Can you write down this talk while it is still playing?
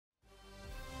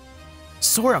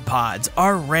Sauropods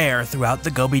are rare throughout the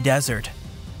Gobi Desert.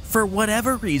 For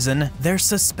whatever reason, their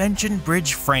suspension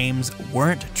bridge frames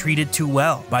weren't treated too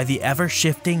well by the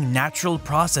ever-shifting natural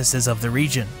processes of the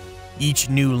region. Each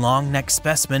new long-necked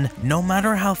specimen, no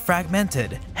matter how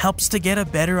fragmented, helps to get a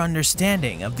better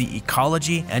understanding of the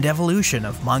ecology and evolution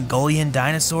of Mongolian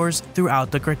dinosaurs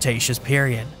throughout the Cretaceous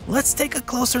period. Let's take a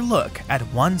closer look at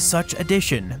one such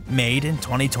addition made in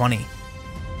 2020.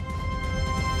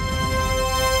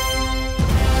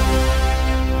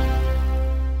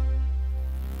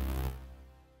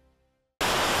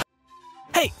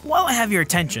 Hey, while I have your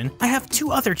attention, I have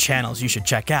two other channels you should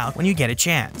check out when you get a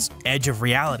chance. Edge of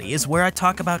Reality is where I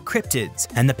talk about cryptids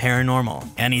and the paranormal,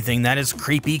 anything that is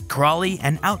creepy, crawly,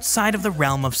 and outside of the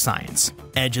realm of science.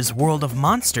 Edge's World of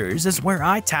Monsters is where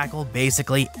I tackle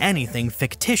basically anything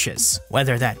fictitious,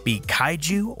 whether that be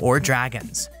kaiju or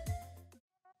dragons.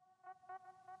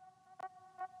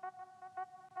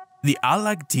 The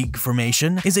Alagtig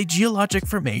Formation is a geologic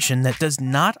formation that does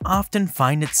not often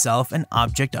find itself an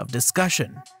object of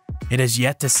discussion. It has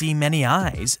yet to see many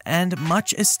eyes, and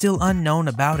much is still unknown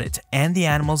about it and the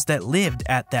animals that lived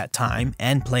at that time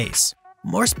and place.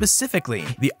 More specifically,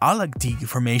 the Alagtig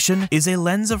Formation is a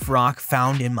lens of rock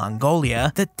found in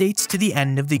Mongolia that dates to the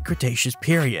end of the Cretaceous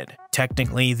period,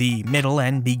 technically the middle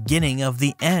and beginning of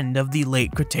the end of the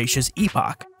late Cretaceous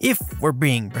epoch, if we're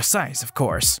being precise, of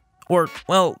course. Or,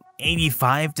 well,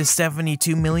 85 to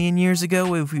 72 million years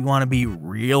ago if we want to be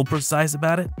real precise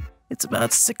about it. It's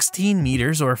about 16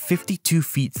 meters or 52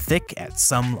 feet thick at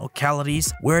some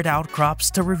localities where it outcrops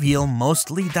to reveal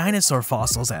mostly dinosaur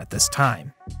fossils at this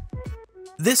time.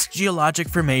 This geologic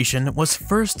formation was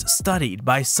first studied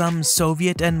by some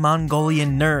Soviet and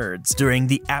Mongolian nerds during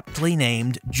the aptly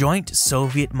named Joint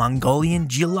Soviet-Mongolian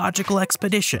Geological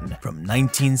Expedition from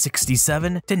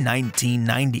 1967 to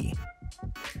 1990.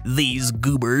 These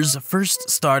goobers first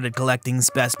started collecting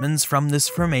specimens from this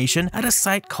formation at a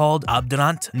site called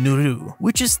Abdrant Nuru,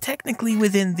 which is technically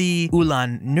within the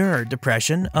Ulan-Nur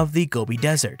depression of the Gobi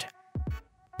Desert.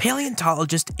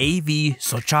 Paleontologist A.V.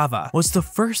 Sochava was the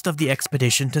first of the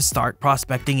expedition to start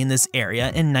prospecting in this area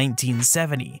in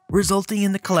 1970, resulting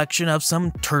in the collection of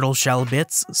some turtle shell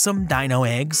bits, some dino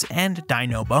eggs, and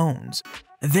dino bones.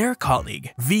 Their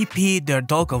colleague, V.P.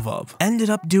 Derdolkovov, ended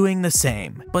up doing the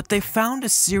same, but they found a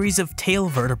series of tail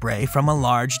vertebrae from a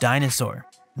large dinosaur.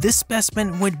 This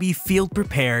specimen would be field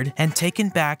prepared and taken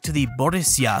back to the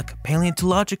Borisyak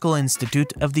Paleontological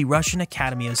Institute of the Russian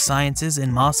Academy of Sciences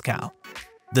in Moscow.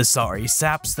 The sorry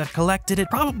saps that collected it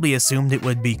probably assumed it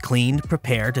would be cleaned,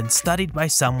 prepared, and studied by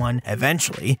someone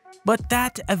eventually, but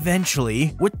that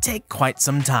eventually would take quite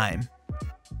some time.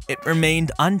 It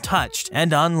remained untouched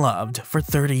and unloved for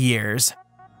 30 years.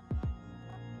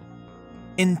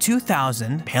 In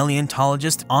 2000,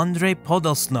 paleontologist Andrey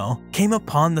Podolsno came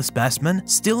upon the specimen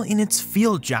still in its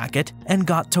field jacket and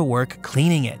got to work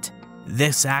cleaning it.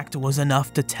 This act was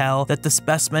enough to tell that the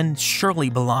specimen surely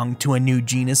belonged to a new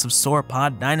genus of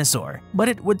sauropod dinosaur, but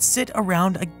it would sit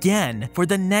around again for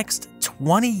the next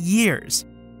 20 years.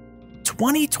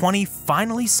 2020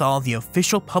 finally saw the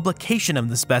official publication of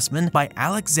the specimen by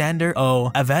Alexander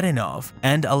O. Avadinov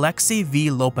and Alexei V.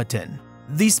 Lopatin.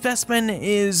 The specimen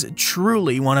is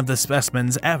truly one of the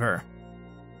specimens ever.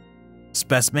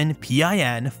 Specimen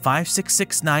PIN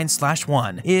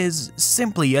 5669/1 is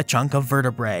simply a chunk of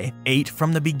vertebrae, 8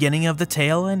 from the beginning of the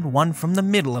tail and 1 from the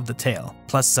middle of the tail,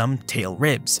 plus some tail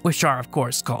ribs, which are of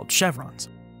course called chevrons.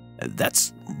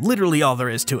 That's literally all there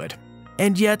is to it.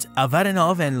 And yet,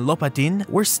 Avadinov and Lopatin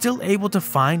were still able to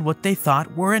find what they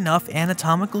thought were enough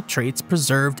anatomical traits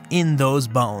preserved in those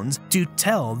bones to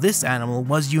tell this animal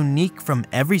was unique from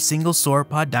every single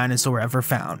sauropod dinosaur ever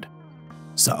found.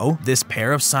 So, this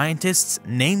pair of scientists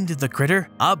named the critter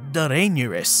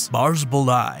Abdarenurus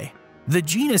barzbolai. The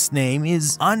genus name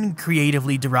is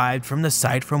uncreatively derived from the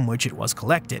site from which it was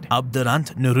collected,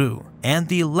 Abdrant Nuru, and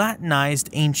the Latinized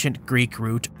ancient Greek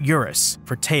root urus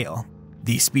for tail.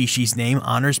 The species name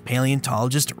honors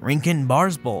paleontologist Rinken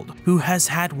Barsbold, who has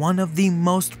had one of the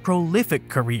most prolific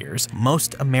careers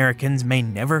most Americans may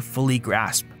never fully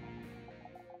grasp.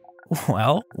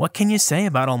 Well, what can you say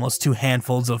about almost 2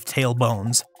 handfuls of tail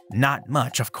bones? Not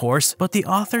much, of course, but the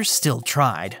authors still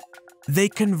tried. They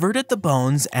converted the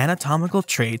bones' anatomical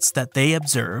traits that they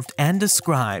observed and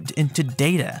described into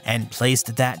data and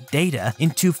placed that data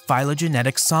into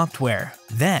phylogenetic software.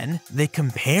 Then, they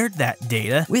compared that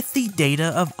data with the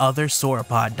data of other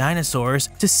sauropod dinosaurs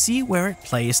to see where it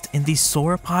placed in the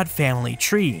sauropod family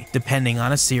tree, depending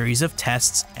on a series of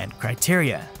tests and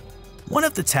criteria. One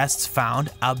of the tests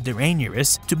found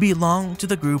Abderaineurus to belong to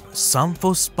the group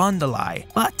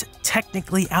Somphospondyli, but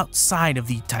technically outside of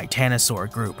the Titanosaur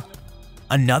group.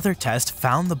 Another test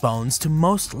found the bones to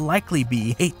most likely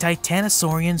be a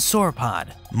Titanosaurian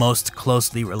sauropod, most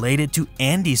closely related to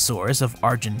Andysaurus of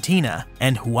Argentina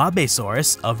and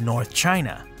Huabesaurus of North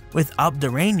China, with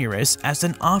Abderaineurus as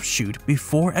an offshoot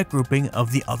before a grouping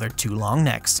of the other two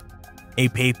longnecks. A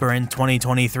paper in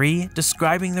 2023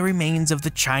 describing the remains of the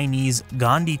Chinese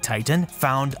Gondi Titan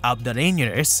found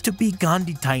Abderaineurus to be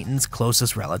Gondi Titan's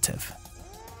closest relative.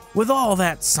 With all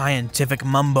that scientific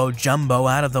mumbo-jumbo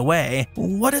out of the way,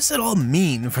 what does it all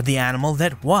mean for the animal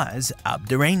that was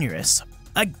Abderaineurus?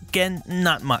 Again,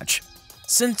 not much.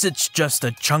 Since it's just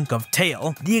a chunk of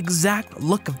tail, the exact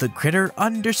look of the critter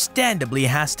understandably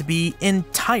has to be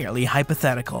entirely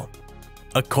hypothetical.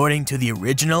 According to the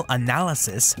original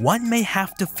analysis, one may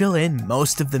have to fill in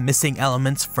most of the missing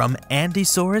elements from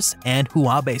Andysaurus and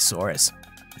Huabesaurus.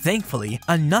 Thankfully,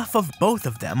 enough of both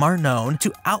of them are known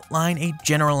to outline a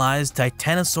generalized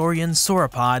titanosaurian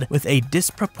sauropod with a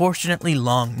disproportionately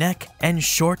long neck and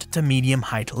short to medium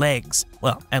height legs,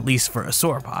 well, at least for a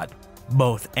sauropod.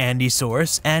 Both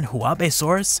Andysaurus and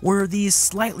Huabesaurus were these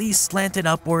slightly slanted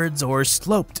upwards or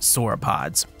sloped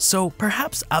sauropods, so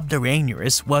perhaps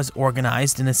Abderaineurus was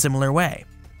organized in a similar way.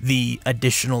 The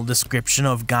additional description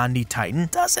of Gondi Titan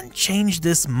doesn't change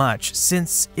this much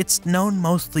since it's known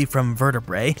mostly from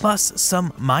vertebrae plus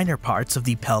some minor parts of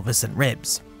the pelvis and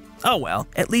ribs. Oh well,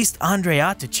 at least Andrey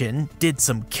Atuchin did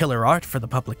some killer art for the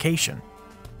publication.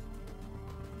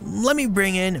 Let me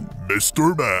bring in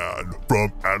Mr. Man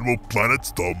from Animal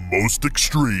Planet's The Most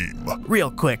Extreme real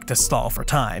quick to stall for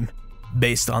time.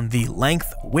 Based on the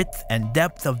length, width, and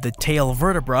depth of the tail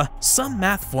vertebra, some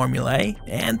math formulae,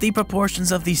 and the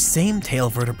proportions of the same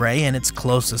tail vertebrae and its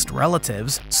closest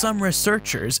relatives, some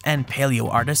researchers and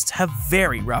paleo artists have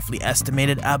very roughly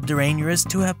estimated Abderaineurus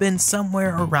to have been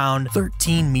somewhere around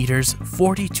 13 meters,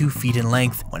 42 feet in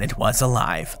length when it was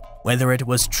alive. Whether it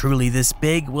was truly this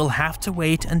big, we'll have to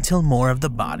wait until more of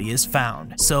the body is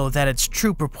found, so that its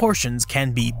true proportions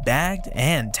can be bagged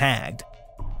and tagged.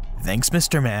 Thanks,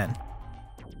 Mr. Man.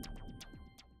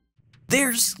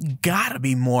 There's gotta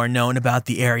be more known about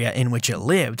the area in which it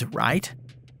lived, right?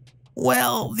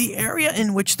 Well, the area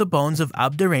in which the bones of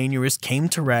Abderaineurus came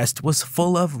to rest was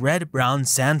full of red-brown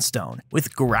sandstone,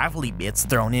 with gravelly bits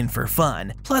thrown in for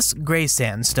fun, plus gray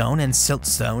sandstone and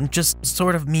siltstone just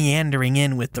sort of meandering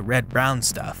in with the red-brown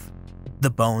stuff.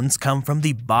 The bones come from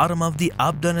the bottom of the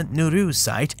Abderaineurus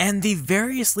site, and the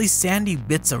variously sandy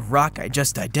bits of rock I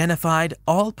just identified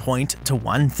all point to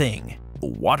one thing: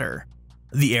 water.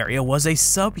 The area was a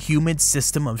subhumid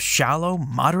system of shallow,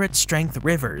 moderate-strength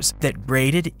rivers that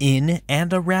braided in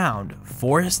and around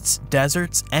forests,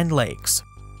 deserts, and lakes.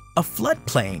 A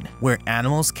floodplain where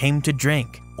animals came to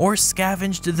drink or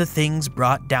scavenged the things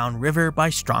brought downriver by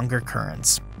stronger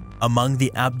currents. Among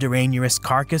the Abderaineurus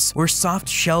carcass were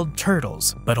soft-shelled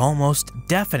turtles, but almost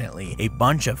definitely a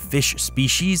bunch of fish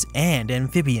species and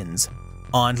amphibians.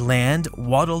 On land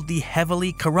waddled the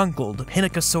heavily caruncled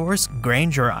Pinacosaurus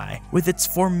grangeri with its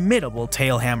formidable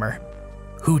tail hammer.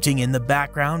 Hooting in the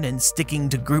background and sticking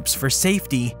to groups for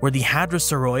safety were the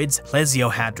hadrosauroids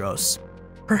Plesiohadros.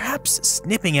 Perhaps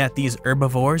snipping at these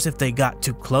herbivores if they got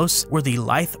too close were the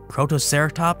lithe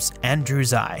Protoceratops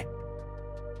andrewsi.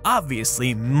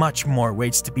 Obviously, much more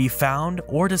waits to be found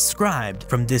or described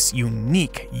from this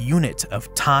unique unit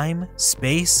of time,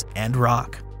 space, and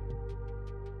rock.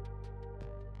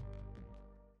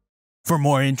 For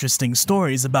more interesting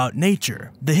stories about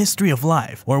nature, the history of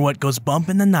life, or what goes bump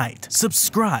in the night,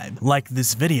 subscribe, like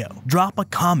this video, drop a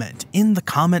comment in the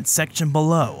comment section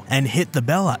below, and hit the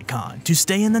bell icon to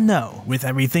stay in the know with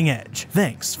everything Edge.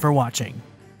 Thanks for watching.